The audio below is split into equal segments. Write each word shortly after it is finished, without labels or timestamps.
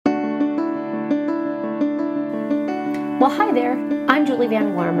Well, hi there. I'm Julie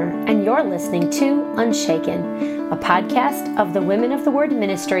Van Warmer, and you're listening to Unshaken, a podcast of the Women of the Word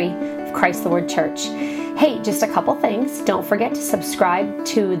Ministry of Christ the Word Church. Hey, just a couple things. Don't forget to subscribe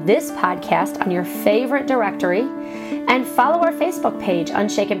to this podcast on your favorite directory and follow our Facebook page,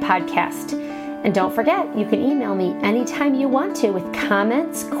 Unshaken Podcast. And don't forget, you can email me anytime you want to with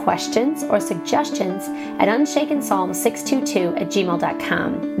comments, questions, or suggestions at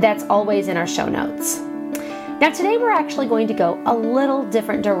unshakenpsalm622@gmail.com. That's always in our show notes. Now today we're actually going to go a little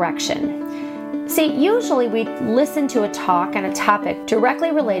different direction. See, usually we listen to a talk on a topic directly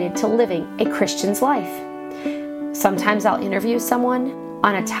related to living a Christian's life. Sometimes I'll interview someone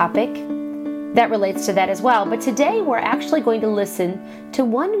on a topic that relates to that as well, but today we're actually going to listen to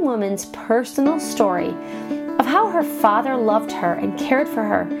one woman's personal story of how her father loved her and cared for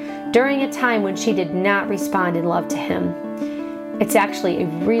her during a time when she did not respond in love to him. It's actually a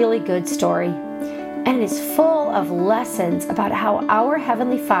really good story, and it is full of lessons about how our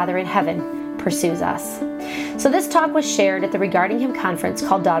Heavenly Father in heaven pursues us. So this talk was shared at the Regarding Him conference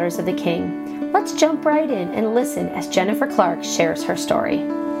called Daughters of the King. Let's jump right in and listen as Jennifer Clark shares her story.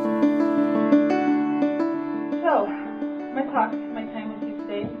 So, my time with you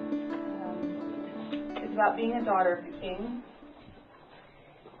today is about being a daughter of the King.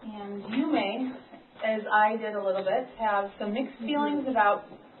 And you may, as I did a little bit, have some mixed feelings about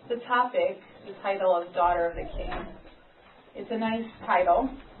the topic, the title of Daughter of the King. It's a nice title,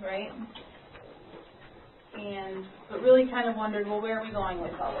 right? But really kind of wondered, well, where are we going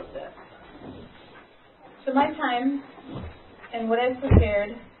with all of this? So my time and what I've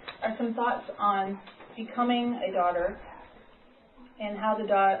prepared are some thoughts on becoming a daughter and how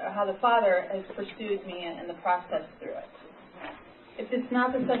the Father has pursued me and the process through it. If it's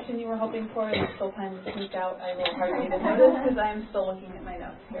not the session you were hoping for, there's still time to sneak out. I will hardly even notice because I am still looking at my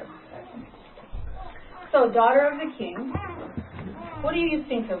notes here. So, Daughter of the King, what do you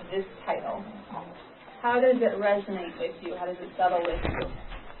think of this title? How does it resonate with you? How does it settle with you?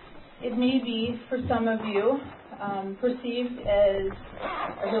 It may be, for some of you, perceived as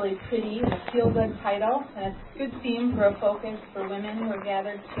a really pretty, feel-good title, and it's a good theme for a focus for women who are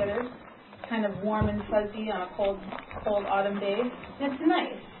gathered together, kind of warm and fuzzy on a cold autumn day. And it's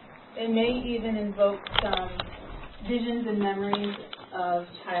nice. It may even invoke some visions and memories of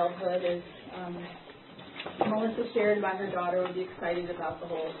childhood, as Melissa shared about her daughter would be excited about the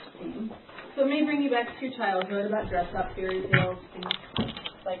whole theme. So it may bring you back to your childhood about dress-up fairy tales, things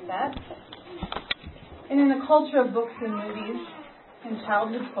like that. And in the culture of books and movies and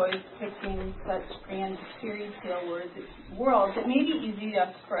childhood toys depicting such grand fairy tale worlds, it may be easy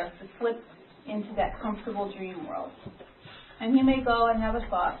for us to slip into that comfortable dream world. And you may go and have a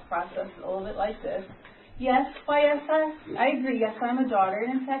thought process a little bit like this. Yes, why yes, I agree. Yes, I'm a daughter.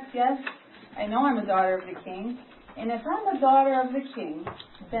 And in fact, yes, I know I'm a daughter of the King. And if I'm a daughter of the King,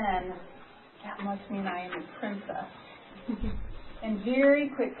 then that must mean I am a princess. And very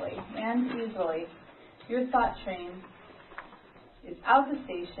quickly and easily, your thought train is out the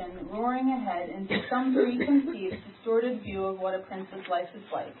station, roaring ahead into some preconceived, distorted view of what a princess life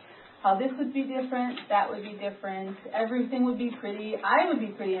is like. How this would be different, that would be different, everything would be pretty. I would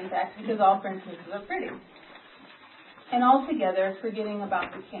be pretty, in fact, because all princesses are pretty. And altogether, forgetting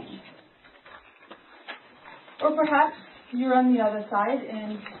about the King. Or perhaps you're on the other side,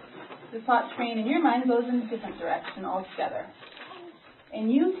 and the thought train in your mind goes in a different direction altogether.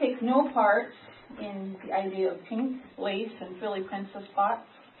 And you take no part in the idea of pink lace and frilly princess thoughts.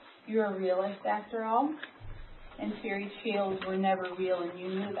 You're a realist after all, and fairy tales were never real, and you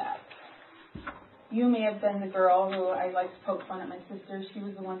knew that. You may have been the girl who I like to poke fun at my sister. She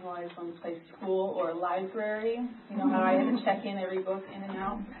was the one who always wanted to play school or library. You know how I had to check in every book in and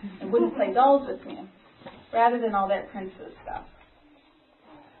out, and wouldn't play dolls with me, rather than all that princess stuff.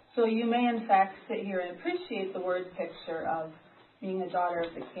 So you may in fact sit here and appreciate the word picture of being a daughter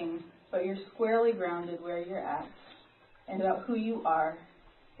of the King, but you're squarely grounded where you're at and about who you are,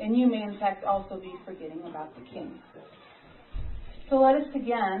 and you may in fact also be forgetting about the King. So let us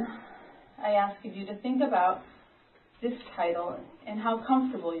again, I ask of you to think about this title and how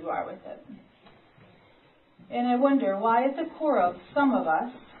comfortable you are with it. And I wonder why at the core of some of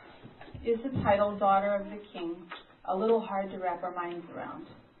us is the title Daughter of the King a little hard to wrap our minds around.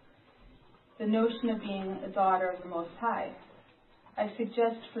 The notion of being a daughter of the Most High. I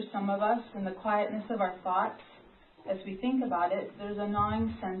suggest for some of us, in the quietness of our thoughts, as we think about it, there's a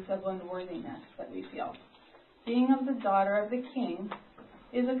gnawing sense of unworthiness that we feel. Being of the daughter of the King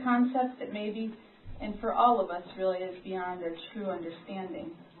is a concept that maybe, and for all of us really, is beyond our true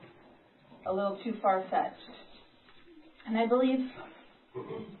understanding. A little too far-fetched. And I believe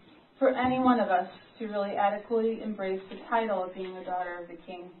for any one of us to really adequately embrace the title of being a daughter of the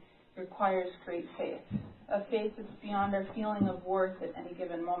King requires great faith. A faith that's beyond our feeling of worth at any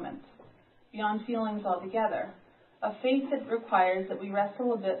given moment, beyond feelings altogether. A faith that requires that we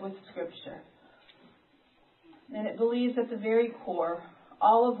wrestle a bit with Scripture. And it believes at the very core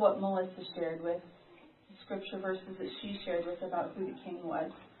all of what Melissa shared with, the Scripture verses that she shared with about who the King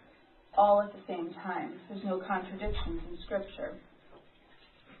was, all at the same time. There's no contradictions in Scripture.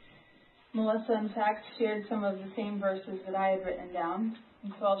 Melissa, in fact, shared some of the same verses that I had written down,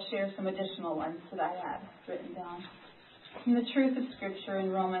 and so I'll share some additional ones that I had written down. And the truth of Scripture in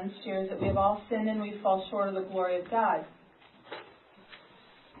Romans shares that we have all sinned and we fall short of the glory of God.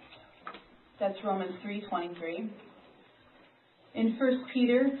 That's Romans 3:23. In 1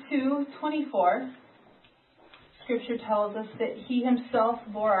 Peter 2:24, Scripture tells us that He Himself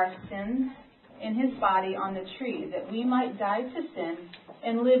bore our sins in His body on the tree, that we might die to sin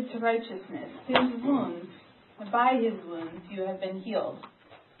and live to righteousness. His wounds, by His wounds, you have been healed.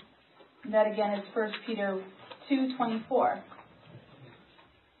 That again is 1 Peter 2:24.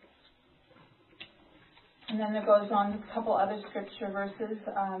 And then there goes on a couple other Scripture verses.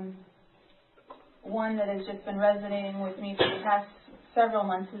 One that has just been resonating with me for the past several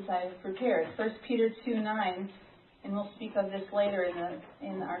months as I've prepared. 1 Peter 2:9. And we'll speak of this later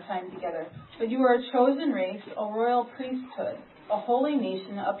in our time together. But you are a chosen race, a royal priesthood, a holy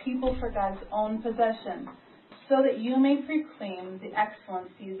nation, a people for God's own possession, so that you may proclaim the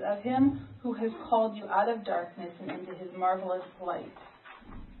excellencies of Him who has called you out of darkness and into His marvelous light.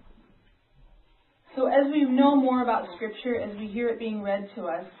 So as we know more about Scripture, as we hear it being read to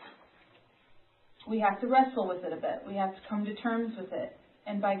us, we have to wrestle with it a bit. We have to come to terms with it.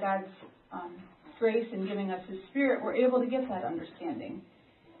 And by God's grace in giving us His Spirit, we're able to get that understanding.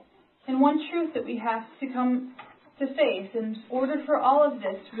 And one truth that we have to come to face, in order for all of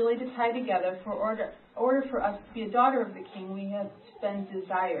this really to tie together, for order for us to be a daughter of the King, we have been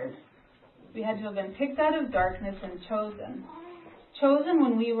desired. We had to have been picked out of darkness and chosen. Chosen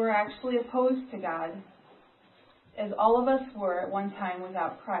when we were actually opposed to God, as all of us were at one time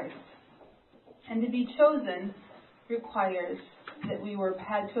without Christ. And to be chosen requires that we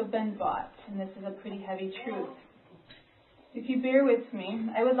had to have been bought, and this is a pretty heavy truth. If you bear with me,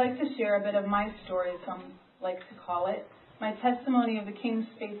 I would like to share a bit of my story, some like to call it, my testimony of the King's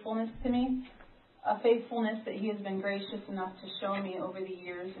faithfulness to me, a faithfulness that He has been gracious enough to show me over the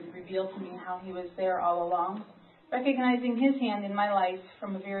years and reveal to me how He was there all along, recognizing His hand in my life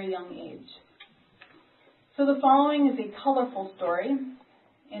from a very young age. So the following is a colorful story,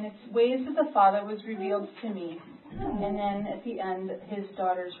 and it's ways that the Father was revealed to me, and then at the end, His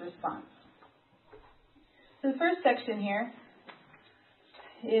daughter's response. So the first section here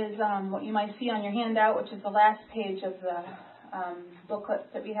is what you might see on your handout, which is the last page of the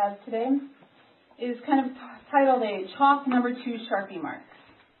booklet that we have today, is kind of titled a Chalk Number 2 Sharpie Marks.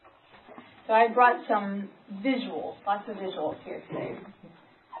 So I brought some visuals, lots of visuals here today.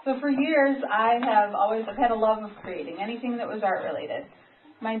 So for years, I've had a love of creating, anything that was art related.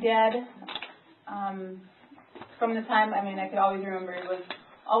 My dad, from the time, I could always remember, he was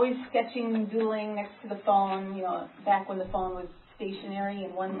always sketching, doodling next to the phone, back when the phone was stationary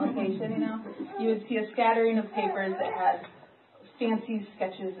in one location, You would see a scattering of papers that had fancy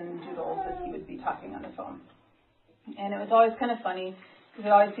sketches and doodles as he would be talking on the phone. And it was always kind of funny, because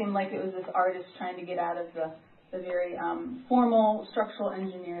it always seemed like it was this artist trying to get out of the very formal structural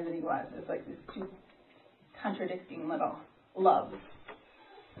engineer that he was. It was like this two contradicting little loves.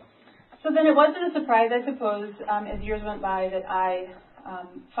 So then it wasn't a surprise, I suppose, as years went by, that I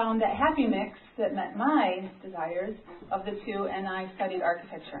found that happy mix that met my desires of the two, and I studied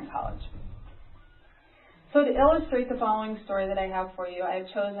architecture in college. So to illustrate the following story that I have for you, I have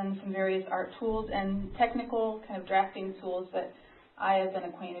chosen some various art tools and technical kind of drafting tools that I have been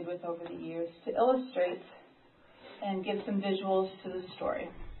acquainted with over the years to illustrate and give some visuals to the story.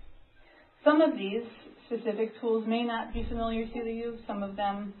 Some of these specific tools may not be familiar to you. Some of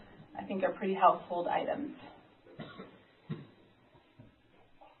them I think are pretty household items.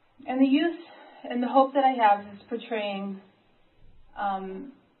 And the use and the hope that I have is portraying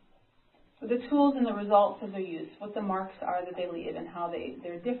the tools and the results of their use, what the marks are that they leave and how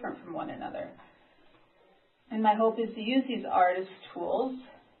they're different from one another. And my hope is to use these artist tools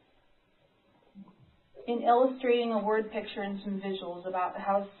in illustrating a word picture and some visuals about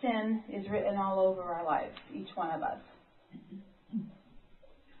how sin is written all over our lives, each one of us.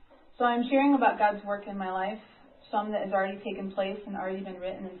 So I'm sharing about God's work in my life, some that has already taken place and already been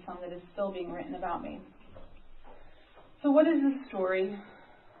written, and some that is still being written about me. So what is the story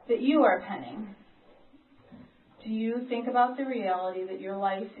that you are penning? Do you think about the reality that your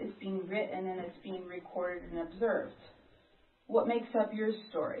life is being written and it's being recorded and observed? What makes up your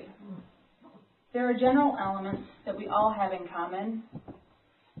story? There are general elements that we all have in common.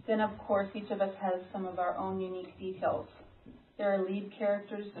 Then, of course, each of us has some of our own unique details. There are lead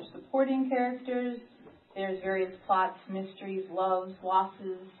characters, there's supporting characters, there's various plots, mysteries, loves,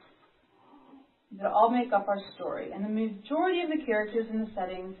 losses, that all make up our story. And the majority of the characters and the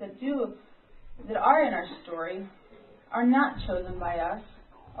settings that are in our story are not chosen by us,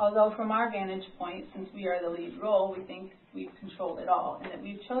 although from our vantage point, since we are the lead role, we think we've controlled it all and that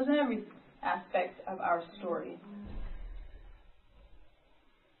we've chosen every aspect of our story.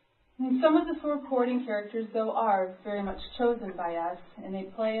 And some of the supporting characters, though, are very much chosen by us, and they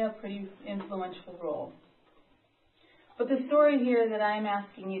play a pretty influential role. But the story here that I'm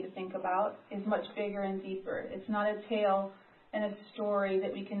asking you to think about is much bigger and deeper. It's not a tale and a story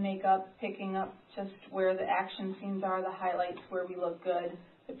that we can make up, picking up just where the action scenes are, the highlights, where we look good,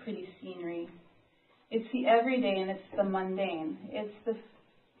 the pretty scenery. It's the everyday and it's the mundane.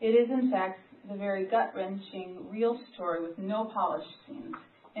 It is, in fact, the very gut-wrenching, real story with no polished scenes.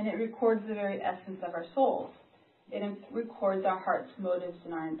 And it records the very essence of our souls. It records our hearts, motives,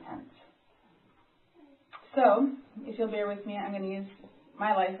 and our intents. So, if you'll bear with me, I'm going to use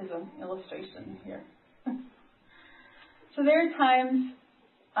my life as an illustration here. So there are times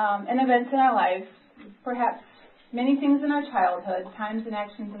and events in our lives, perhaps many things in our childhood, times and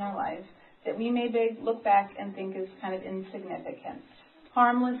actions in our lives, that we may look back and think is kind of insignificant,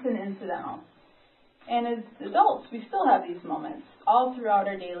 harmless and incidental. And as adults, we still have these moments all throughout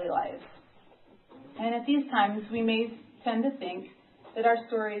our daily lives. And at these times, we may tend to think that our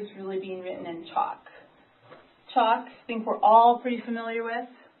story is really being written in chalk. Chalk, I think we're all pretty familiar with.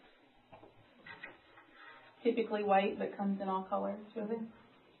 Typically white, but comes in all colors, really.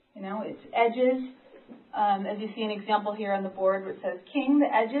 You know, it's edges. As you see an example here on the board where it says king,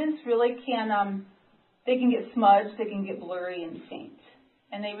 the edges really they can get smudged, they can get blurry and faint.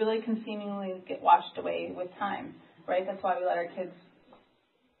 And they really can seemingly get washed away with time, right? That's why we let our kids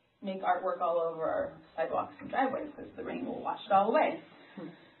make artwork all over our sidewalks and driveways, because the rain will wash it all away.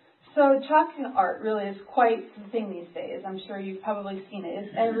 So chalk art really is quite the thing these days. I'm sure you've probably seen it.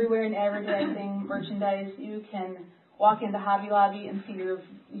 It's everywhere in advertising, merchandise. You can walk into Hobby Lobby and see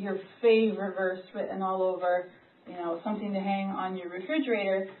your favorite verse written all over, you know, something to hang on your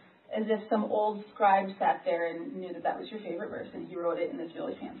refrigerator, as if some old scribe sat there and knew that was your favorite verse, and he wrote it in this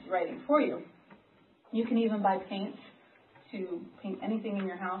really fancy writing for you. You can even buy paint to paint anything in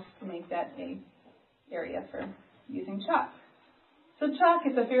your house to make that an area for using chalk. So chalk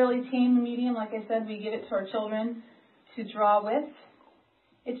is a fairly tame medium. Like I said, we give it to our children to draw with.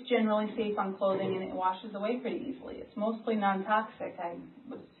 It's generally safe on clothing, and it washes away pretty easily. It's mostly non-toxic, I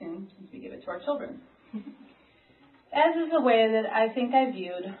would assume, since we give it to our children. As is the way that I think I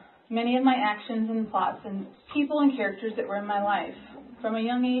viewed many of my actions and plots and people and characters that were in my life, from a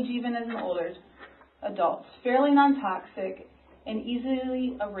young age, even as an older adult, fairly non-toxic and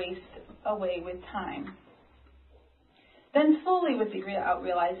easily erased away with time. Then slowly, without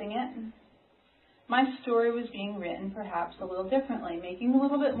realizing it, my story was being written perhaps a little differently, making a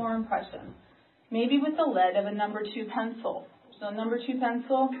little bit more impression, maybe with the lead of a number 2 pencil. So a number 2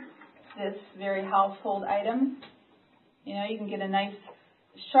 pencil, this very household item, you know, you can get a nice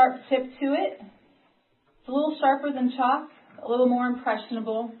sharp tip to it. It's a little sharper than chalk, a little more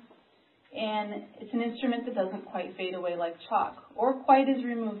impressionable, and it's an instrument that doesn't quite fade away like chalk, or quite as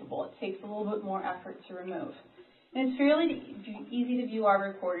removable. It takes a little bit more effort to remove. And it's fairly easy to view our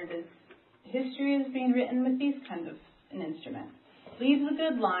recorded as history is being written with these kinds of an instrument. Leaves a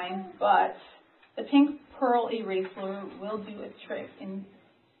good line, but the pink pearl eraser will do a trick in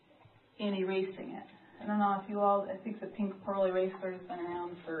erasing it. I don't know if you all, I think the pink pearl eraser has been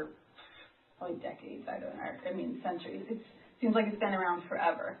around for probably decades, centuries. It seems like it's been around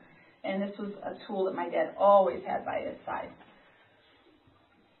forever. And this was a tool that my dad always had by his side.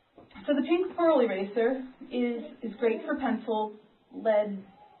 So the pink pearl eraser is great for pencil, lead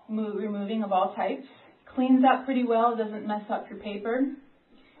removing of all types. Cleans up pretty well, doesn't mess up your paper.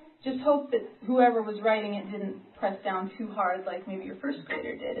 Just hope that whoever was writing it didn't press down too hard like maybe your first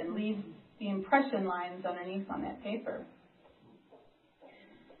grader did and leave the impression lines underneath on that paper.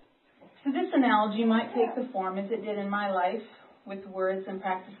 So this analogy might take the form as it did in my life with words and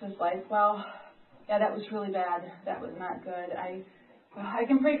practices like, well, yeah, that was really bad. That was not good. I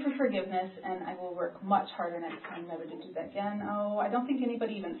can pray for forgiveness, and I will work much harder next time never to do that again. Oh, I don't think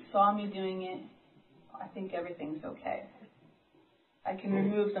anybody even saw me doing it. I think everything's okay. I can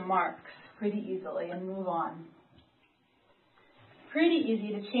remove the marks pretty easily and move on. pretty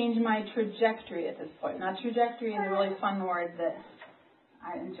easy to change my trajectory at this point. Now, trajectory is a really fun word that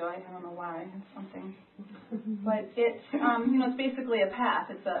I enjoy. I don't know why. It's something. But it's, it's basically a path.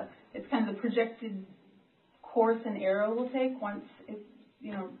 It's kind of the projected course an arrow will take once it,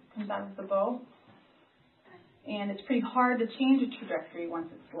 comes out of the bow. And it's pretty hard to change a trajectory once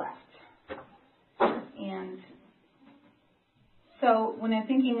it's left. And so when I'm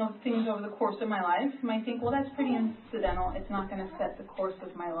thinking of things over the course of my life, I might think, well, that's pretty incidental. It's not going to set the course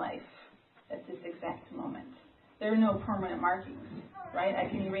of my life at this exact moment. There are no permanent markings, right? I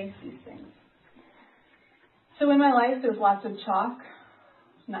can erase these things. So in my life, there's lots of chalk.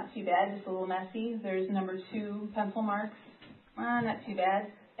 It's not too bad, just a little messy. There's number 2 pencil marks. Not too bad.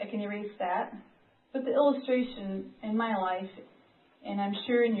 I can erase that. But the illustration in my life, and I'm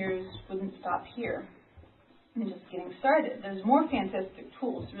sure in yours, wouldn't stop here. I'm just getting started. There's more fantastic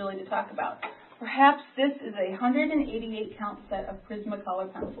tools really to talk about. Perhaps this is a 188 count set of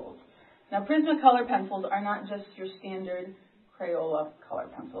Prismacolor pencils. Now, Prismacolor pencils are not just your standard Crayola color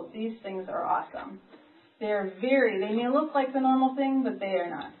pencils. These things are awesome. They may look like the normal thing, but they are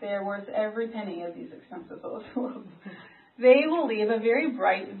not. They are worth every penny of these expensive pencils. They will leave a very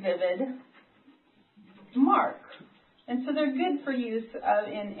bright, vivid mark. And so they're good for use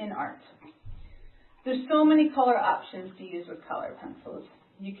in art. There's so many color options to use with color pencils.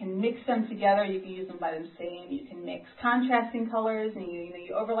 You can mix them together. You can use them by themselves. You can mix contrasting colors, and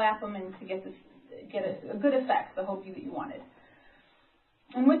you overlap them, and to get a good effect, the hope that you wanted.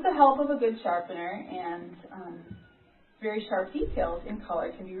 And with the help of a good sharpener and very sharp details in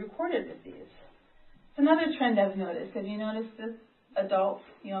color can be recorded with these. It's another trend I've noticed. Have you noticed this? Adults,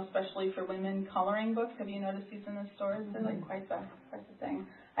 especially for women, coloring books. Have you noticed these in the stores? They're like quite the thing.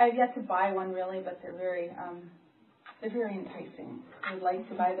 I've yet to buy one really, but they're very enticing. I'd like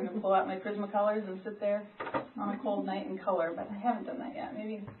to buy them and pull out my Prismacolors and sit there on a cold night and color, but I haven't done that yet.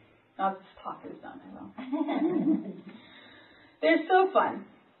 Maybe now this talk is done, I will. They're so fun,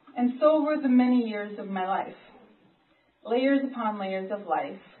 and so were the many years of my life. Layers upon layers of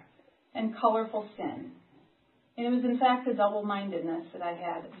life and colorful sin. And it was, in fact, a double-mindedness that I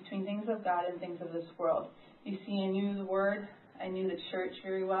had between things of God and things of this world. You see, I knew the Word. I knew the church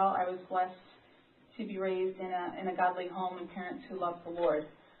very well. I was blessed to be raised in a godly home and parents who loved the Lord.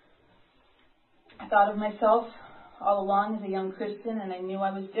 I thought of myself all along as a young Christian, and I knew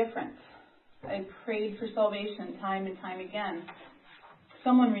I was different. I prayed for salvation time and time again.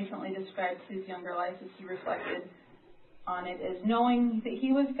 Someone recently described his younger life as he reflected on it as knowing that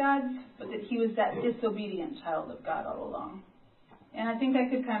he was God's, but that he was that disobedient child of God all along. And I think I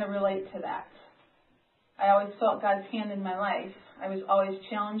could kind of relate to that. I always felt God's hand in my life. I was always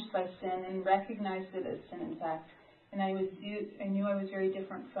challenged by sin and recognized it as sin, in fact. And I knew I was very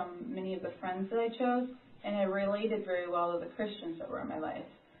different from many of the friends that I chose, and I related very well to the Christians that were in my life.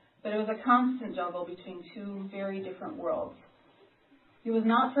 But it was a constant juggle between two very different worlds. It was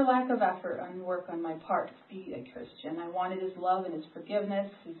not for lack of effort and work on my part to be a Christian. I wanted His love and His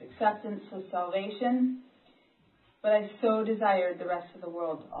forgiveness, His acceptance, His salvation, but I so desired the rest of the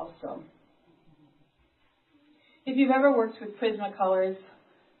world also. If you've ever worked with Prismacolors,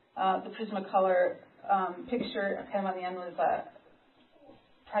 the Prismacolor picture kind of on the end was a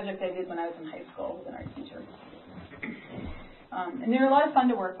project I did when I was in high school with an art teacher. And they're a lot of fun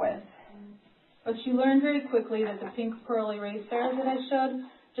to work with. But you learn very quickly that the pink pearl eraser that I showed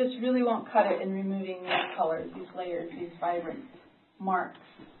just really won't cut it in removing these colors, these layers, these vibrant marks.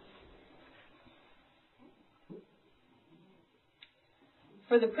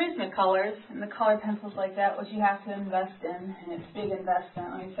 For the Prismacolors and the color pencils like that, what you have to invest in, and it's a big investment,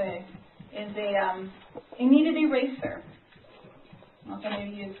 let me say, is a kneaded eraser. I don't know if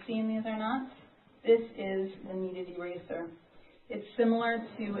any of you have seen these or not. This is the kneaded eraser. It's similar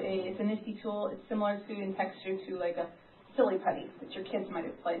to it's a nifty tool. It's similar to in texture to like a silly putty that your kids might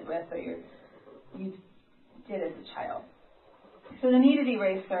have played with or you did as a child. So the kneaded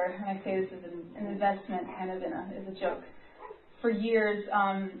eraser, and I say this is an investment kind of as a joke. For years,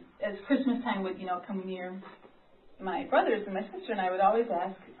 as Christmas time would come near, my brothers and my sister and I would always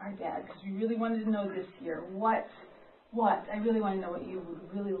ask our dad, because we really wanted to know this year, what? I really want to know what you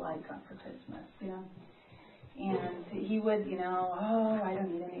would really like for Christmas, And he would, I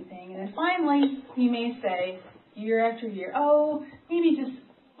don't need anything. And then finally, he may say, year after year, maybe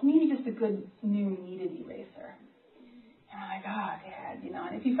just a good new kneaded eraser. And I'm like, Dad,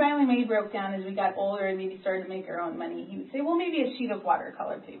 And if he finally broke down as we got older and maybe started to make our own money, he would say, well, maybe a sheet of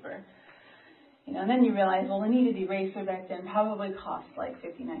watercolor paper. And then you realize, well, a kneaded eraser back then probably cost like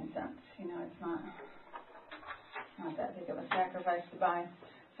 59 cents. It's not that big of a sacrifice to buy.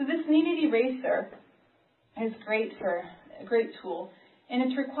 So this kneaded eraser is a great tool. And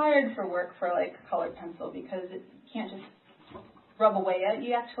it's required for work for like a colored pencil because it can't just rub away at it.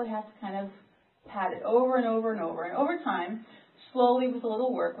 You actually have to kind of pat it over and over and over. And over time, slowly with a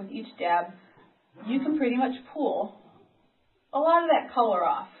little work, with each dab, you can pretty much pull a lot of that color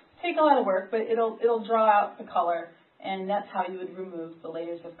off. Take a lot of work, but it'll draw out the color, and that's how you would remove the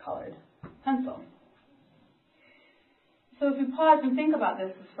layers of colored pencil. So if we pause and think about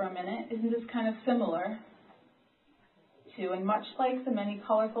this for a minute, isn't this kind of similar to, and much like the many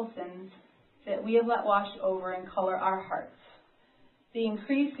colorful sins that we have let wash over and color our hearts, they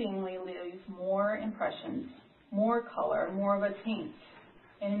increasingly leave more impressions, more color, more of a taint.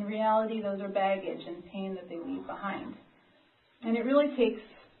 And in reality, those are baggage and pain that they leave behind. And it really takes,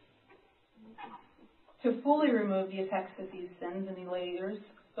 to fully remove the effects of these sins and the layers,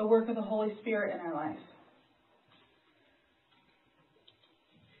 the work of the Holy Spirit in our lives.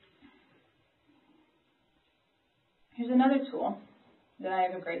 Here's another tool that I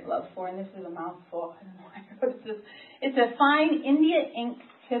have a great love for, and this is a mouthful. I don't know why I wrote this. It's a fine India ink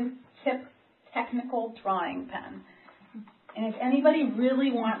tip technical drawing pen. And if anybody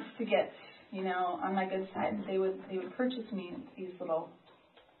really wants to get, on my good side, they would purchase me these little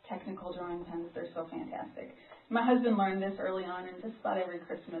technical drawing pens. They're so fantastic. My husband learned this early on, and just about every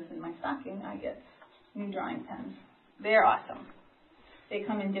Christmas in my stocking, I get new drawing pens. They're awesome. They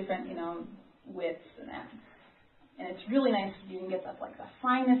come in different, widths and that. And it's really nice if you can get like the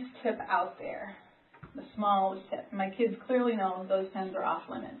finest tip out there, the smallest tip. My kids clearly know those pens are off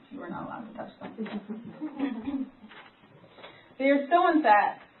limits. You are not allowed to touch them. They're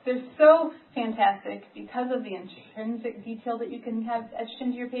so fantastic because of the intrinsic detail that you can have etched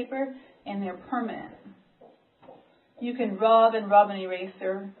into your paper, and they're permanent. You can rub an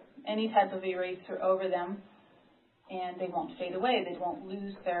eraser, any type of eraser, over them, and they won't fade away. They won't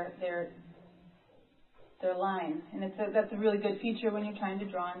lose their line. And that's a really good feature when you're trying to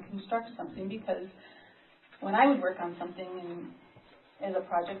draw and construct something, because when I would work on something as a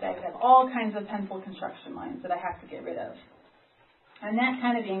project, I would have all kinds of pencil construction lines that I have to get rid of. And that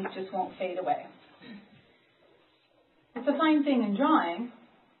kind of ink just won't fade away. It's a fine thing in drawing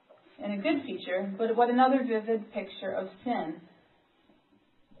and a good feature, but what another vivid picture of sin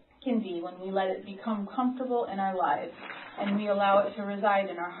can be when we let it become comfortable in our lives and we allow it to reside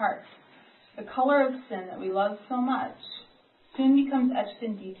in our hearts. The color of sin that we love so much soon becomes etched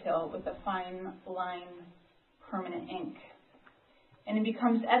in detail with a fine line, permanent ink. And it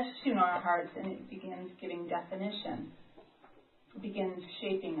becomes etched in our hearts, and it begins giving definition. It begins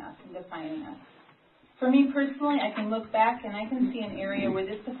shaping us and defining us. For me personally, I can look back and I can see an area where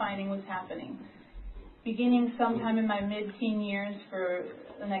this defining was happening. Beginning sometime in my mid-teen years for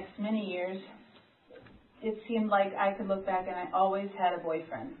the next many years, it seemed like I could look back and I always had a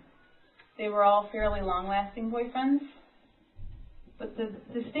boyfriend. They were all fairly long-lasting boyfriends, but the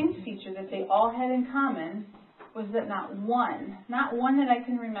distinct feature that they all had in common was that not one that I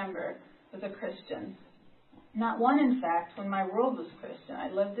can remember, was a Christian. Not one, in fact, when my world was Christian.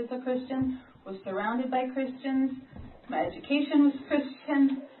 I lived as a Christian, was surrounded by Christians, my education was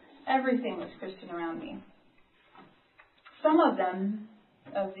Christian, everything was Christian around me. Some of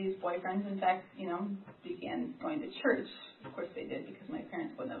these boyfriends, in fact, began going to church. Of course they did, because my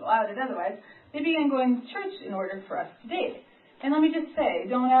parents wouldn't have allowed it otherwise. They began going to church in order for us to date. And let me just say,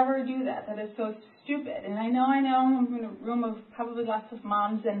 don't ever do that. That is so stupid. And I know, I'm in a room of probably lots of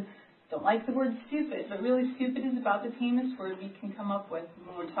moms and don't like the word stupid, but really stupid is about the tamest word we can come up with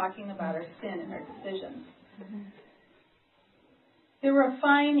when we're talking about our sin and our decisions. Mm-hmm. There were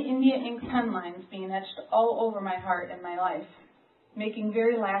fine India ink pen lines being etched all over my heart and my life, making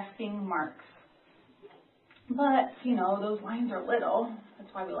very lasting marks. But, those lines are little.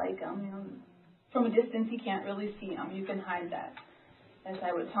 That's why we like them. From a distance, you can't really see them. You can hide that, as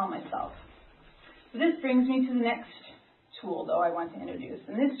I would tell myself. This brings me to the next tool, though, I want to introduce.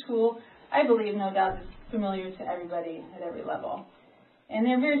 And this tool, I believe, no doubt, is familiar to everybody at every level. And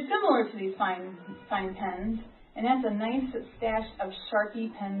they're very similar to these fine pens, and that's a nice stash of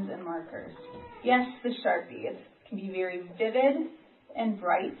Sharpie pens and markers. Yes, the Sharpie. It can be very vivid and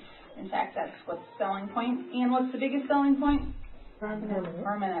bright. In fact, that's what's the selling point. And what's the biggest selling point?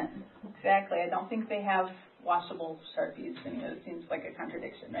 Permanent. Exactly. I don't think they have washable Sharpies. It seems like a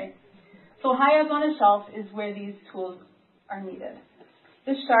contradiction, right? So high up on a shelf is where these tools are needed.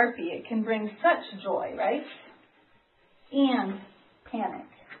 The Sharpie, it can bring such joy, right? And panic.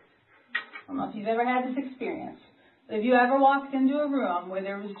 I don't know if you've ever had this experience, but have you ever walked into a room where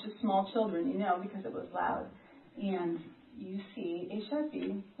there was just small children, because it was loud, and you see a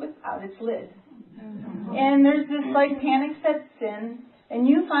Sharpie without its lid. Mm-hmm. And there's this panic sets in, and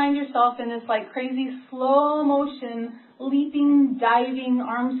you find yourself in this like crazy slow motion, leaping, diving,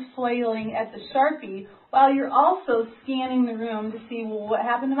 arms flailing at the Sharpie, while you're also scanning the room to see, well, what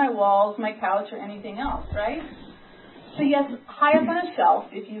happened to my walls, my couch, or anything else, right? So yes, high up on a shelf,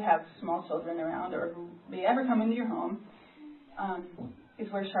 if you have small children around or who may ever come into your home,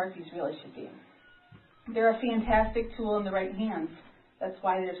 is where Sharpies really should be. They're a fantastic tool in the right hands. That's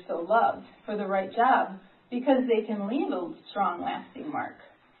why they're so loved for the right job, because they can leave a strong, lasting mark.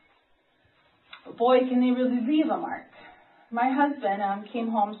 But boy, can they really leave a mark. My husband came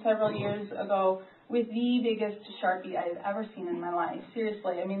home several years ago with the biggest Sharpie I've ever seen in my life.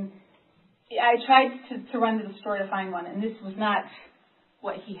 Seriously, I mean, I tried to run to the store to find one, and this was not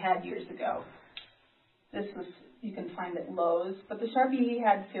what he had years ago. This was, you can find at Lowe's, but the Sharpie he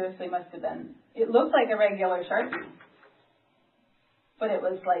had seriously must have been, it looked like a regular Sharpie, but it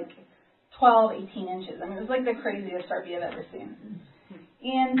was like 12, 18 inches. I mean, it was like the craziest Sharpie I've ever seen.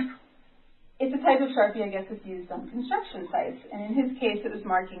 And it's a type of Sharpie, I guess, that's used on construction sites, and in his case, it was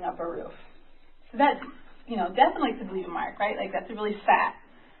marking up a roof. So that, definitely could leave a mark, right? Like, that's a really fat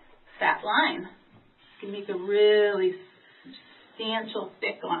line. You can make a really substantial,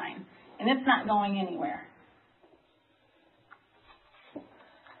 thick line, and it's not going anywhere.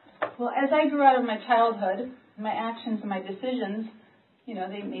 Well, as I grew out of my childhood, my actions and my decisions,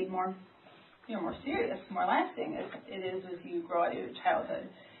 they made more serious, more lasting as it is as you grow out of your childhood.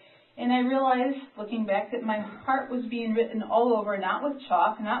 And I realized, looking back, that my heart was being written all over, not with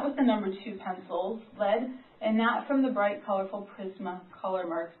chalk, not with the number 2 pencils, lead, and not from the bright, colorful Prisma color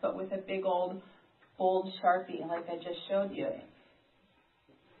marks, but with a big old, bold Sharpie, like I just showed you.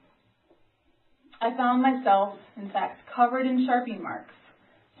 I found myself, in fact, covered in Sharpie marks,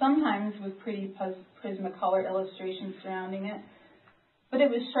 sometimes with pretty Prisma color illustrations surrounding it, but it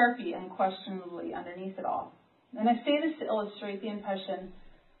was Sharpie unquestionably underneath it all. And I say this to illustrate the impression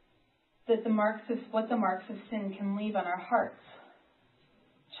that what the marks of sin can leave on our hearts.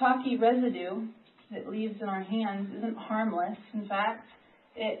 Chalky residue that leaves in our hands isn't harmless. In fact,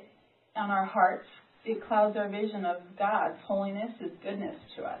 on our hearts, it clouds our vision of God's holiness, His goodness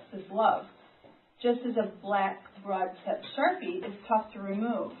to us, His love. Just as a black, broad-tipped Sharpie is tough to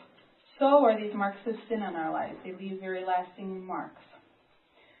remove, so are these marks of sin in our lives. They leave very lasting marks.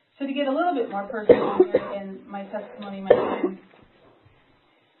 So to get a little bit more personal here in my testimony, my time,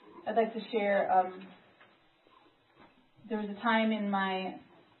 I'd like to share, there was a time in my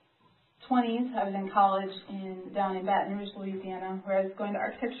 20s, I was in college down in Baton Rouge, Louisiana, where I was going to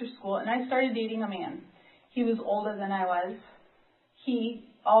architecture school, and I started dating a man. He was older than I was. He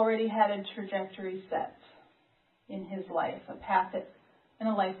already had a trajectory set in his life, a path and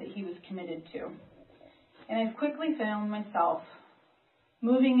a life that he was committed to. And I quickly found myself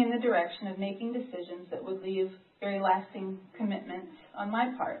moving in the direction of making decisions that would leave very lasting commitments on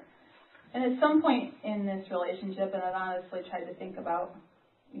my part. And at some point in this relationship, and I've honestly tried to think about,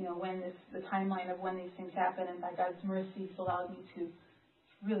 when the timeline of when these things happen, and by God's mercy, He's allowed me to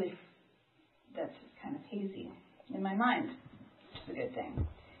really, that's kind of hazy in my mind, which is a good thing.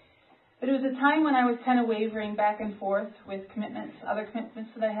 But it was a time when I was kind of wavering back and forth with commitments, other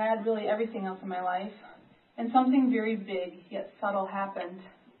commitments that I had, really everything else in my life. And something very big yet subtle happened.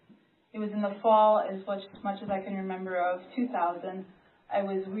 It was in the fall, as much as I can remember, of 2000. I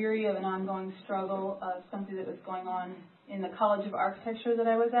was weary of an ongoing struggle of something that was going on in the College of Architecture that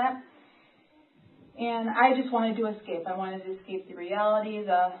I was at. And I just wanted to escape. I wanted to escape the reality,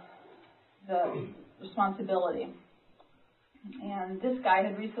 the responsibility. And this guy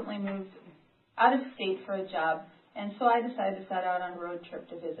had recently moved out of state for a job, and so I decided to set out on a road trip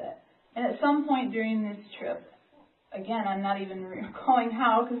to visit. And at some point during this trip, again, I'm not even recalling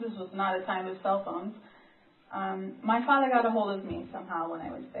how, because this was not a time of cell phones, my father got a hold of me somehow when I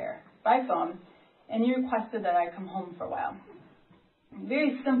was there by phone, and he requested that I come home for a while.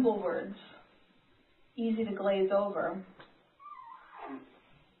 Very simple words, easy to glaze over.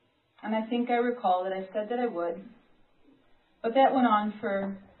 And I think I recall that I said that I would, but that went on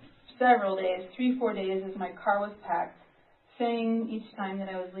for several days, 3-4 days, as my car was packed, saying each time that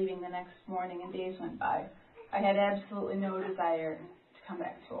I was leaving the next morning, and days went by. I had absolutely no desire to come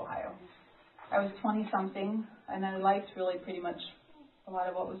back to Ohio. I was 20-something, and I liked really pretty much a lot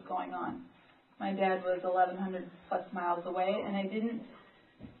of what was going on. My dad was 1,100 plus miles away, and I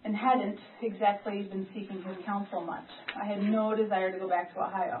hadn't exactly been seeking his counsel much. I had no desire to go back to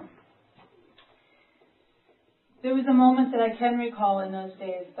Ohio. There was a moment that I can recall in those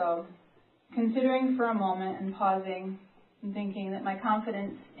days, though, considering for a moment and pausing and thinking that my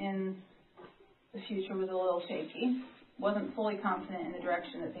confidence in the future was a little shaky. Wasn't fully confident in the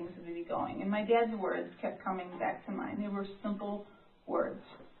direction that things would be going. And my dad's words kept coming back to mind. They were simple words.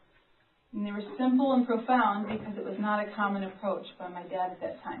 And they were simple and profound because it was not a common approach by my dad at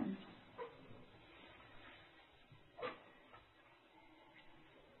that time.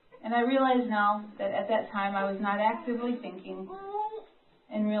 And I realize now that at that time I was not actively thinking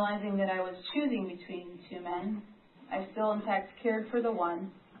and realizing that I was choosing between two men. I still, in fact, cared for the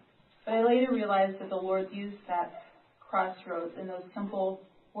one, but I later realized that the Lord used that crossroads and those simple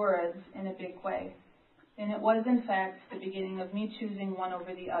words in a big way. And it was, in fact, the beginning of me choosing one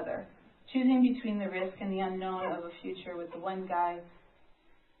over the other, choosing between the risk and the unknown of a future with the one guy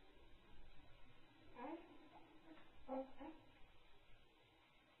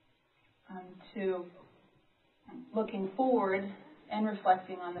to looking forward and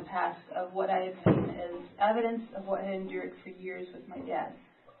reflecting on the past of what I had seen as evidence of what I had endured for years with my dad.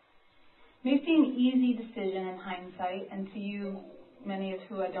 It may seem an easy decision in hindsight, and to you, many of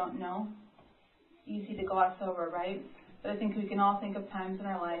who I don't know, easy to gloss over, right? But I think we can all think of times in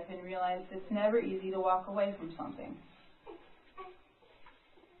our life and realize it's never easy to walk away from something.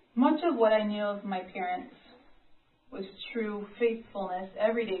 Much of what I knew of my parents was true faithfulness,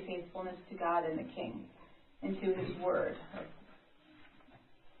 everyday faithfulness to God and the King, and to His Word.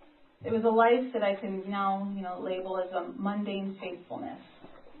 It was a life that I can now, label as a mundane faithfulness.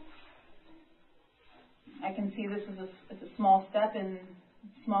 I can see this as a small step, and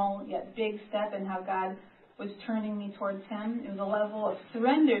small yet big step, in how God was turning me towards Him. It was a level of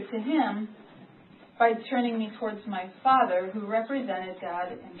surrender to Him by turning me towards my Father, who represented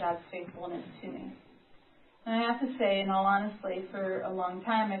God and God's faithfulness to me. And I have to say, in all honesty, for a long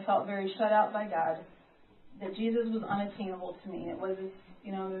time I felt very shut out by God, that Jesus was unattainable to me. It was,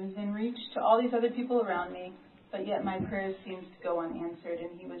 it was in reach to all these other people around me, but yet my prayers seemed to go unanswered,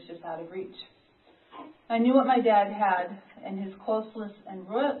 and He was just out of reach. I knew what my dad had, and his closeness and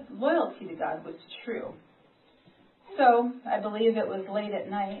loyalty to God was true. So I believe it was late at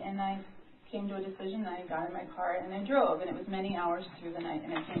night, and I came to a decision. I got in my car and I drove, and it was many hours through the night,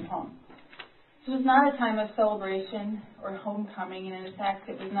 and I came home. This was not a time of celebration or homecoming, and in fact,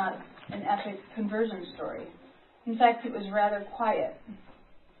 it was not an epic conversion story. In fact, it was rather quiet.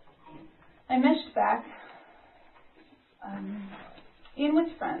 I meshed back in with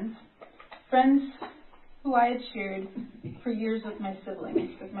friends who I had shared for years with my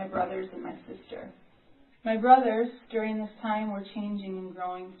siblings, with my brothers and my sister. My brothers, during this time, were changing and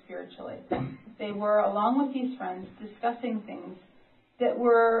growing spiritually. They were, along with these friends, discussing things that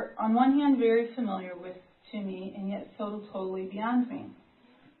were, on one hand, very familiar to me, and yet so totally beyond me.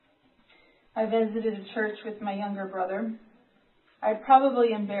 I visited a church with my younger brother. I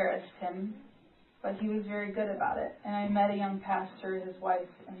probably embarrassed him, but he was very good about it. And I met a young pastor, his wife,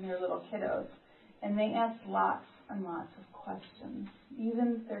 and their little kiddos. And they asked lots and lots of questions.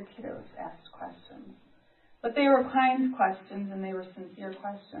 Even their kiddos asked questions. But they were kind questions, and they were sincere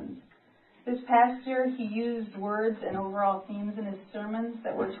questions. This pastor, he used words and overall themes in his sermons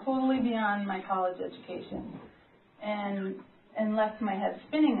that were totally beyond my college education and left my head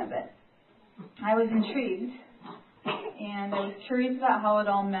spinning a bit. I was intrigued, and I was curious about how it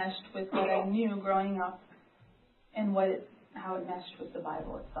all meshed with what I knew growing up and how it meshed with the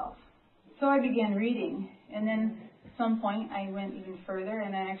Bible itself. So I began reading, and then at some point I went even further,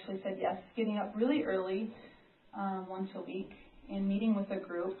 and I actually said yes, getting up really early once a week and meeting with a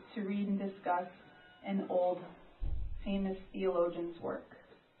group to read and discuss an old famous theologian's work.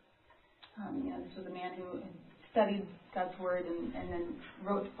 This was a man who studied God's Word and then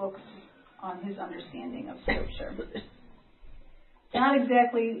wrote books on his understanding of Scripture. Not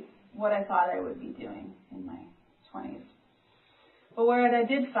exactly what I thought I would be doing in my 20s. But what I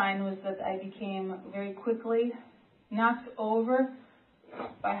did find was that I became very quickly knocked over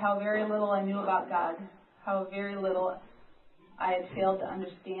by how very little I knew about God, how very little I had failed to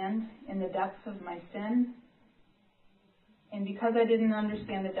understand in the depths of my sin. And because I didn't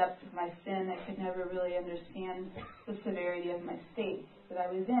understand the depths of my sin, I could never really understand the severity of my state that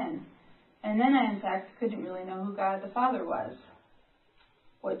I was in. And then I, in fact, couldn't really know who God the Father was,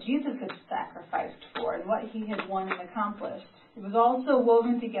 what Jesus had sacrificed for, and what He had won and accomplished. It was all so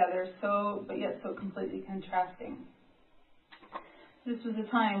woven together, but yet so completely contrasting. This was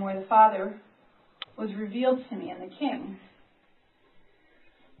a time where the Father was revealed to me, and the King,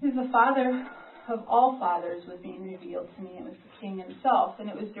 who's the Father of all fathers, was being revealed to me. It was the King Himself, and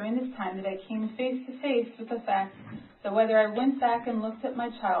it was during this time that I came face to face with the fact that whether I went back and looked at my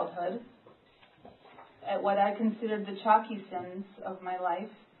childhood, at what I considered the chalky sins of my life,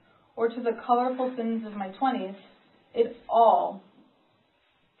 or to the colorful sins of my 20s, it all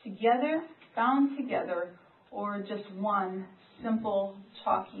together, bound together, or just one simple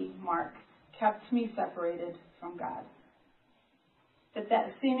chalky mark, kept me separated from God.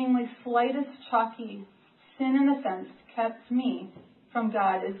 that seemingly slightest chalky sin in a sense kept me from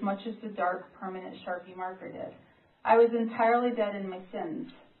God as much as the dark permanent Sharpie marker did. I was entirely dead in my sins.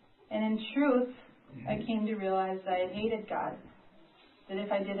 And in truth, I came to realize that I hated God. That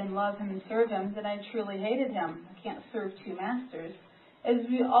if I didn't love Him and serve Him, then I truly hated Him. I can't serve two masters. As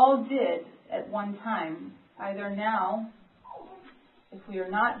we all did at one time, either now, if we are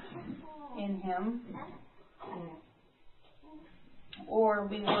not in Him, or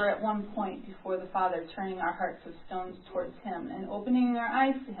we were at one point before the Father, turning our hearts of stones towards Him and opening our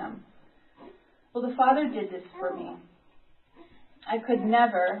eyes to Him. Well, the Father did this for me. I could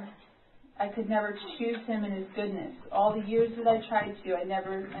never choose Him in His goodness. All the years that I tried to, I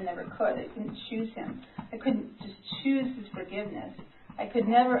never could. I couldn't choose Him. I couldn't just choose His forgiveness. I could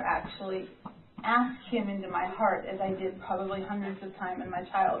never actually ask Him into my heart as I did probably hundreds of times in my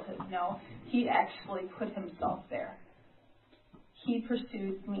childhood. No, He actually put Himself there. He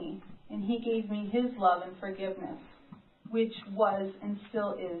pursued me, and He gave me His love and forgiveness, which was and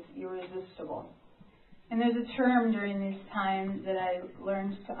still is irresistible. And there's a term during this time that I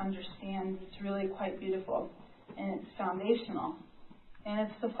learned to understand. It's really quite beautiful, and it's foundational. And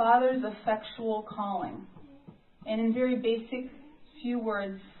it's the Father's effectual calling. And in very basic, few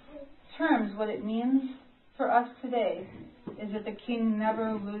words, terms, what it means for us today is that the King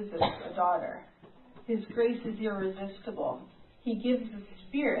never loses a daughter. His grace is irresistible. He gives the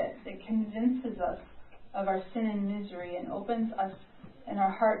Spirit that convinces us of our sin and misery and opens us in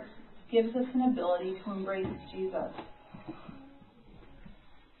our hearts, gives us an ability to embrace Jesus.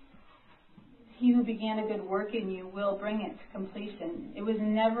 He who began a good work in you will bring it to completion. It was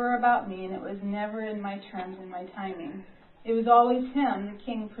never about me, and it was never in my terms and my timing. It was always Him, the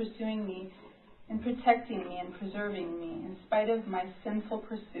King, pursuing me and protecting me and preserving me in spite of my sinful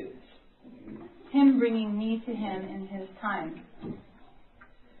pursuits. Him bringing me to Him in His time.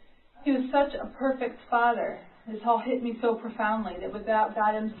 He was such a perfect Father. This all hit me so profoundly that without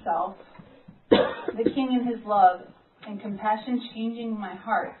God Himself, the King in His love and compassion changing my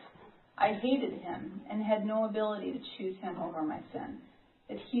heart, I hated Him and had no ability to choose Him over my sin.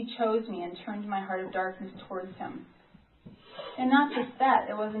 That He chose me and turned my heart of darkness towards Him. And not just that,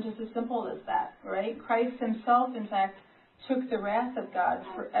 it wasn't just as simple as that, right? Christ Himself, in fact, took the wrath of God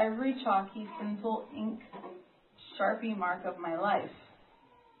for every chalky, sinful ink, Sharpie mark of my life.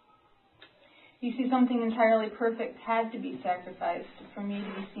 You see, something entirely perfect had to be sacrificed for me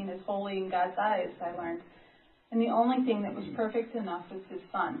to be seen as holy in God's eyes, I learned. And the only thing that was perfect enough was His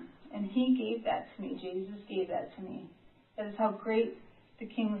Son. And He gave that to me. Jesus gave that to me. That is how great the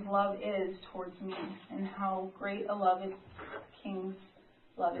King's love is towards me, and how great a love the King's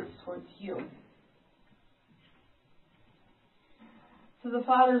love is towards you. So the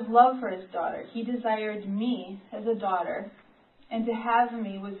Father's love for His daughter, He desired me as a daughter, and to have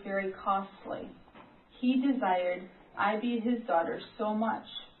me was very costly. He desired I be His daughter so much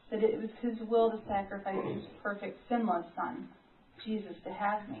that it was His will to sacrifice His perfect, sinless Son, Jesus, to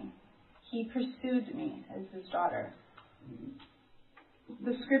have me. He pursued me as His daughter.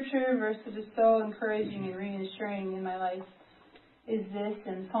 The scripture verse that is so encouraging and reassuring in my life is this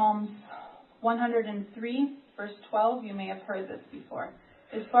in Psalms 103, verse 12. You may have heard this before.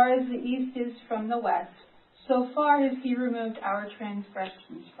 As far as the east is from the west, so far has He removed our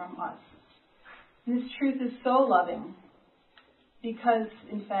transgressions from us. And this truth is so loving because,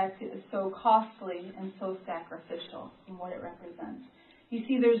 in fact, it is so costly and so sacrificial in what it represents. You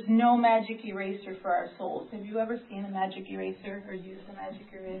see, there's no magic eraser for our souls. Have you ever seen a magic eraser or used a magic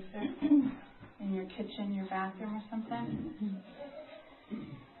eraser in your kitchen, your bathroom, or something?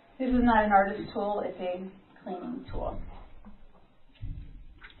 This is not an artist tool, it's a cleaning tool.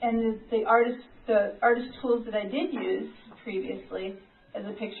 And the artist tools that I did use previously as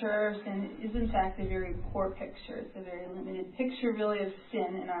a picture of sin is in fact a very poor picture. It's a very limited picture really of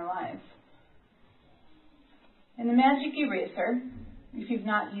sin in our lives. And the magic eraser, if you've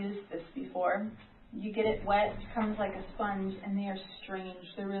not used this before, you get it wet, it becomes like a sponge, and they are strange.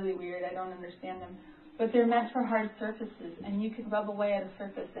 They're really weird. I don't understand them. But they're meant for hard surfaces, and you can rub away at a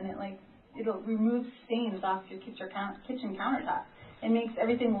surface, and it'll remove stains off your kitchen countertop. It makes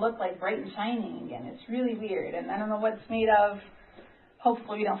everything look like bright and shining again. It's really weird, and I don't know what it's made of.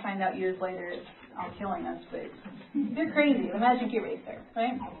 Hopefully we don't find out years later it's all killing us, but they're crazy. The magic eraser,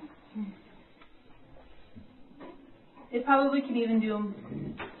 right? It probably could even do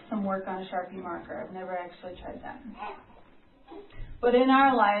some work on a Sharpie marker. I've never actually tried that. But in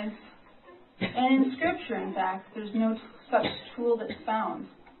our lives, and in Scripture, in fact, there's no such tool that's found.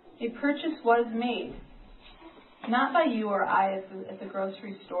 A purchase was made, not by you or I at the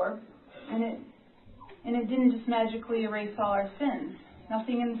grocery store, and And it didn't just magically erase all our sins.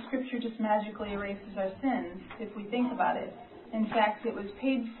 Nothing in Scripture just magically erases our sins, if we think about it. In fact, it was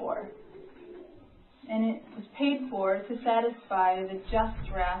paid for. And it was paid for to satisfy the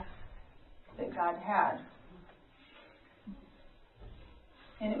just wrath that God had.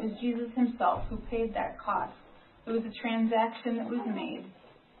 And it was Jesus himself who paid that cost. It was a transaction that was made,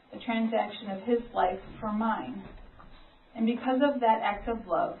 a transaction of his life for mine. And because of that act of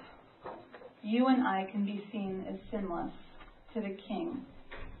love, you and I can be seen as sinless to the King,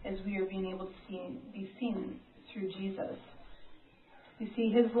 as we are being able to be seen through Jesus. You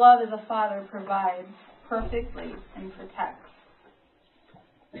see, his love as a father provides perfectly and protects.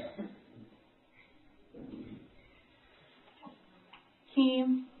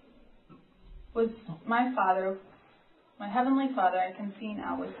 He was my father, my heavenly Father, I can see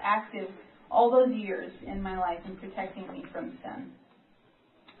now, was active all those years in my life in protecting me from sin.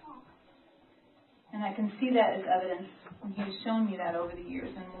 And I can see that as evidence, and he has shown me that over the years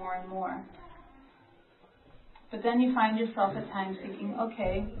and more and more. But then you find yourself at times thinking,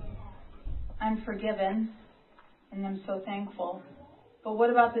 okay, I'm forgiven, and I'm so thankful. But what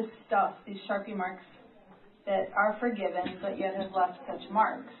about this stuff, these Sharpie marks that are forgiven, but yet have left such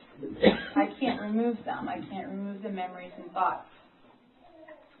marks? I can't remove them. I can't remove the memories and thoughts.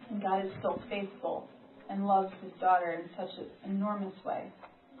 And God is still faithful and loves his daughter in such an enormous way.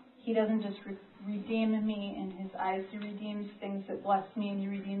 He doesn't just redeem me in his eyes. He redeems things that bless me, and he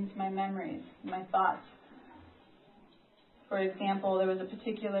redeems my memories, my thoughts. For example, there was a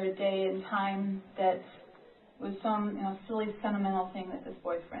particular day and time that was some silly sentimental thing that this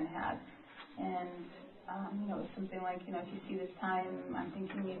boyfriend had. And it was something like, if you see this time, I'm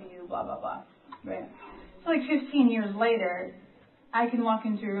thinking of you, blah, blah, blah. Right? So 15 years later, I can walk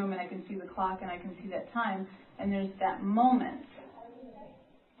into a room and I can see the clock and I can see that time, and there's that moment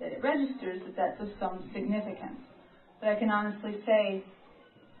that it registers that that's of some significance. But I can honestly say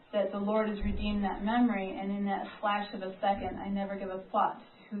that the Lord has redeemed that memory, and in that flash of a second, I never give a thought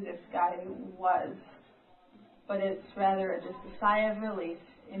to who this guy was. But it's rather just a sigh of relief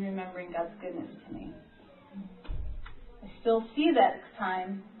in remembering God's goodness to me. I still see that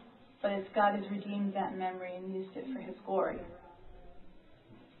time, but it's God has redeemed that memory and used it for his glory.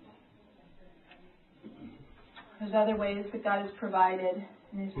 There's other ways that God has provided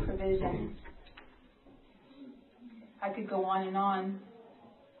in his provision. I could go on and on,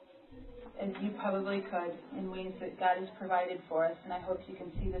 as you probably could, in ways that God has provided for us, and I hope you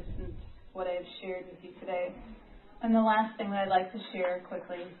can see this in what I have shared with you today. And the last thing that I'd like to share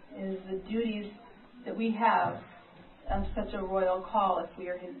quickly is the duties that we have of such a royal call if we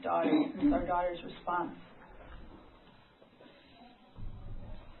are his daughters. It's our daughter's response.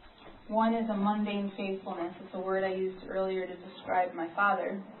 One is a mundane faithfulness. It's a word I used earlier to describe my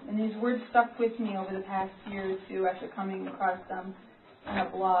father. And these words stuck with me over the past year or two after coming across them in a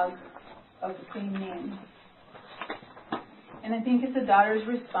blog of the same name. And I think it's a daughter's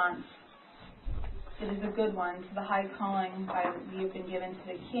response. It is a good one to the high calling we have been given to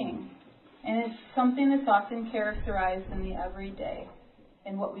the King. And it's something that's often characterized in the everyday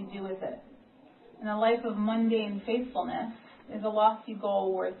and what we do with it. And a life of mundane faithfulness is a lofty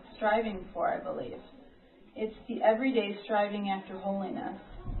goal worth striving for, I believe. It's the everyday striving after holiness,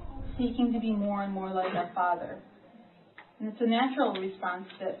 seeking to be more and more like our Father. And it's a natural response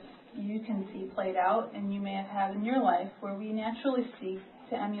that you can see played out, and you may have had in your life, where we naturally seek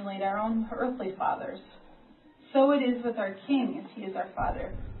to emulate our own earthly fathers. So it is with our King, as he is our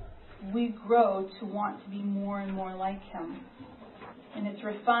Father. We grow to want to be more and more like him. And it's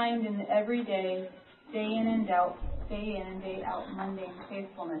refined in the everyday, day in and day out mundane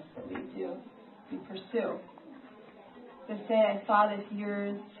faithfulness that we pursue. To say I saw this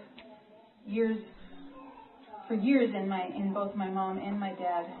for years in both my mom and my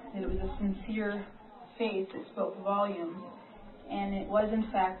dad, that it was a sincere faith that spoke volumes, and it was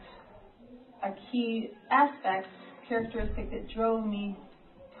in fact a key aspect, characteristic that drove me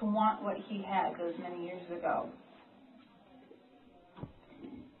to want what he had those many years ago.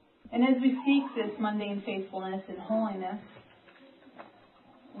 And as we seek this mundane faithfulness and holiness,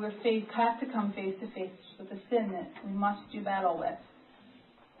 we have to come face to face with the sin that we must do battle with.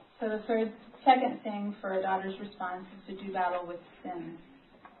 So the second thing for a daughter's response is to do battle with sin.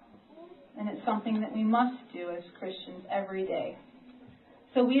 And it's something that we must do as Christians every day.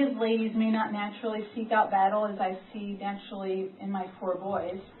 So we as ladies may not naturally seek out battle as I see naturally in my 4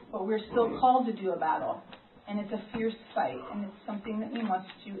 boys, but we're still called to do a battle. And it's a fierce fight, and it's something that we must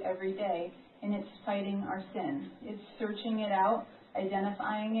do every day, and it's fighting our sin. It's searching it out,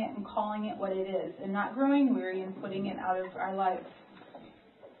 identifying it, and calling it what it is, and not growing weary and putting it out of our lives.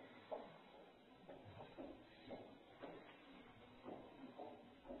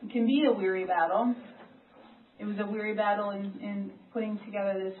 can be a weary battle. It was a weary battle in putting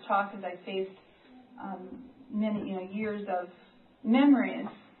together this talk as I faced many years of memories.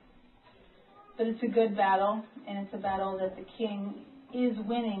 But it's a good battle, and it's a battle that the King is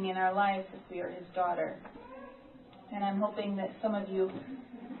winning in our lives if we are his daughter. And I'm hoping that some of you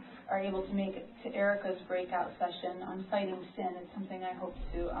are able to make it to Erica's breakout session on fighting sin. It's something I hope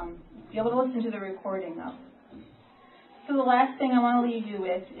to be able to listen to the recording of. So the last thing I want to leave you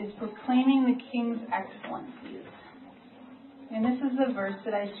with is proclaiming the King's excellencies. And this is the verse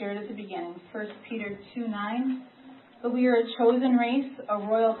that I shared at the beginning, 1 Peter 2:9. But we are a chosen race, a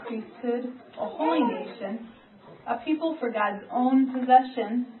royal priesthood, a holy nation, a people for God's own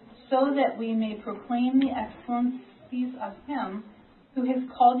possession, so that we may proclaim the excellencies of him who has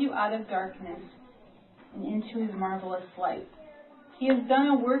called you out of darkness and into his marvelous light. He has done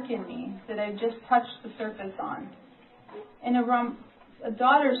a work in me that I've just touched the surface on. And a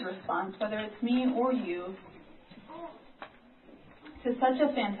daughter's response, whether it's me or you, to such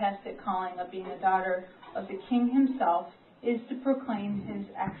a fantastic calling of being a daughter of the King himself, is to proclaim his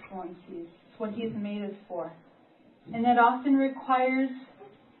excellencies. It's what he has made us for. And that often requires,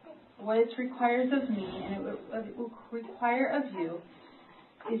 what it requires of me, and it will require of you,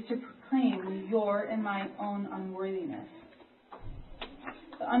 is to proclaim your and my own unworthiness.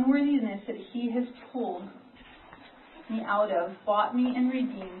 The unworthiness that he has pulled me out of, bought me and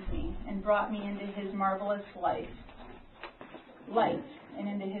redeemed me, and brought me into his marvelous light, and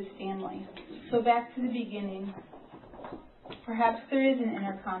into his family. So back to the beginning, perhaps there is an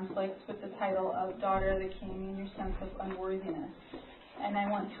inner conflict with the title of Daughter of the King and your sense of unworthiness. And I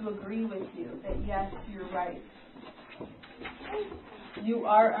want to agree with you that yes, you're right. You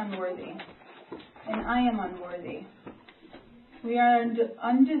are unworthy, and I am unworthy. We are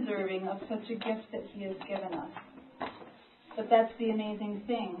undeserving of such a gift that he has given us. But that's the amazing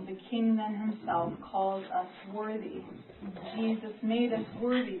thing. The King then himself calls us worthy. Jesus made us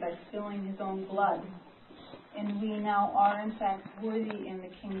worthy by spilling his own blood. And we now are in fact worthy in the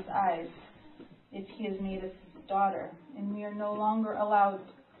King's eyes if he has made us his daughter. And we are no longer allowed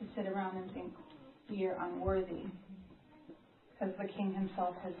to sit around and think we are unworthy, because the King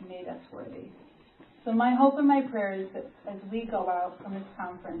himself has made us worthy. So my hope and my prayer is that as we go out from this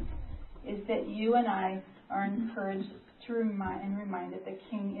conference, is that you and I are encouraged to remind that the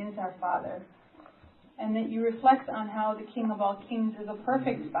King is our Father, and that you reflect on how the King of all kings is a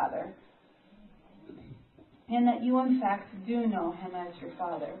perfect Father, and that you in fact do know him as your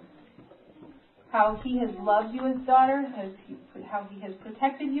Father. How he has loved you as daughter, how he has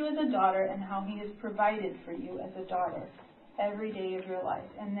protected you as a daughter, and how he has provided for you as a daughter every day of your life.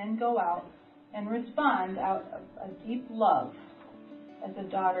 And then go out and respond out of a deep love as a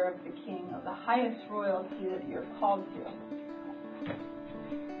daughter of the King, of the highest royalty that you're called to.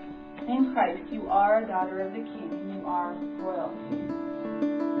 In Christ, you are a daughter of the King. You are royalty.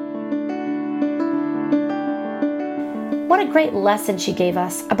 What a great lesson she gave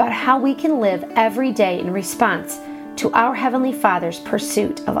us about how we can live every day in response to our Heavenly Father's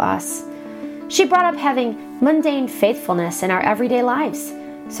pursuit of us. She brought up having mundane faithfulness in our everyday lives.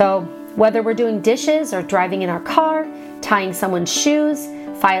 So whether we're doing dishes or driving in our car, tying someone's shoes,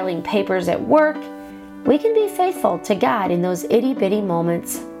 filing papers at work, we can be faithful to God in those itty-bitty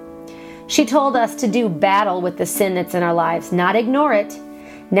moments. She told us to do battle with the sin that's in our lives, not ignore it,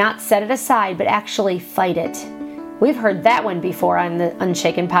 not set it aside, but actually fight it. We've heard that one before on the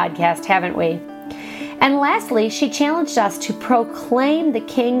Unshaken podcast, haven't we? And lastly, she challenged us to proclaim the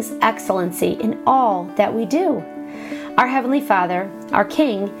King's excellency in all that we do. Our Heavenly Father, our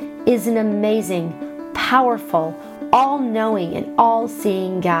King, is an amazing, powerful, all-knowing, and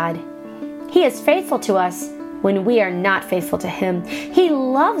all-seeing God. He is faithful to us when we are not faithful to him. He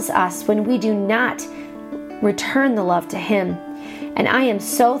loves us when we do not return the love to him. And I am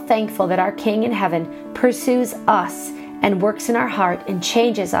so thankful that our King in heaven pursues us and works in our heart and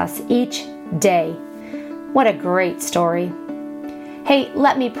changes us each day. What a great story. Hey,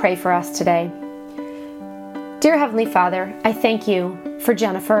 let me pray for us today. Dear Heavenly Father, I thank you for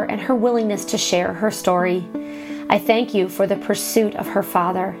Jennifer and her willingness to share her story. I thank you for the pursuit of her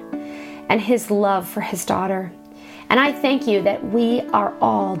father and his love for his daughter. And I thank you that we are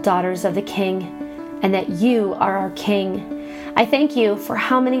all daughters of the King and that you are our King. I thank you for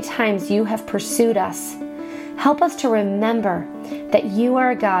how many times you have pursued us. Help us to remember that you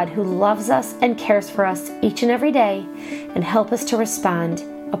are a God who loves us and cares for us each and every day, and help us to respond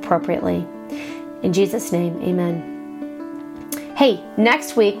appropriately. In Jesus' name, amen. Hey,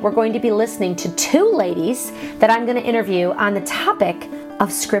 next week we're going to be listening to two ladies that I'm going to interview on the topic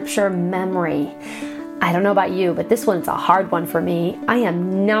of Scripture memory. I don't know about you, but this one's a hard one for me. I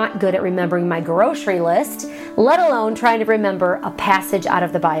am not good at remembering my grocery list, let alone trying to remember a passage out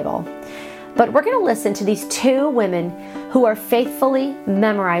of the Bible. But we're going to listen to these two women who are faithfully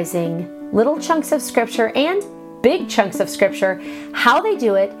memorizing little chunks of Scripture and big chunks of Scripture, how they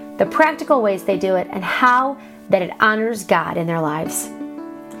do it, the practical ways they do it, and how that it honors God in their lives.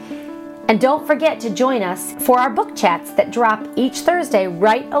 And don't forget to join us for our book chats that drop each Thursday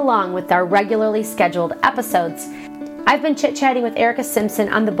right along with our regularly scheduled episodes. I've been chit-chatting with Erica Simpson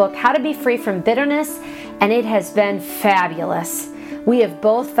on the book How to Be Free from Bitterness, and it has been fabulous. We have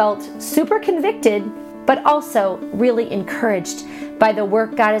both felt super convicted, but also really encouraged by the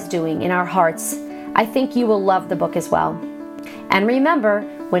work God is doing in our hearts. I think you will love the book as well. And remember,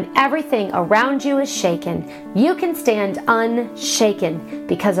 when everything around you is shaken, you can stand unshaken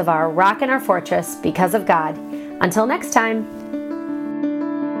because of our rock and our fortress, because of God. Until next time,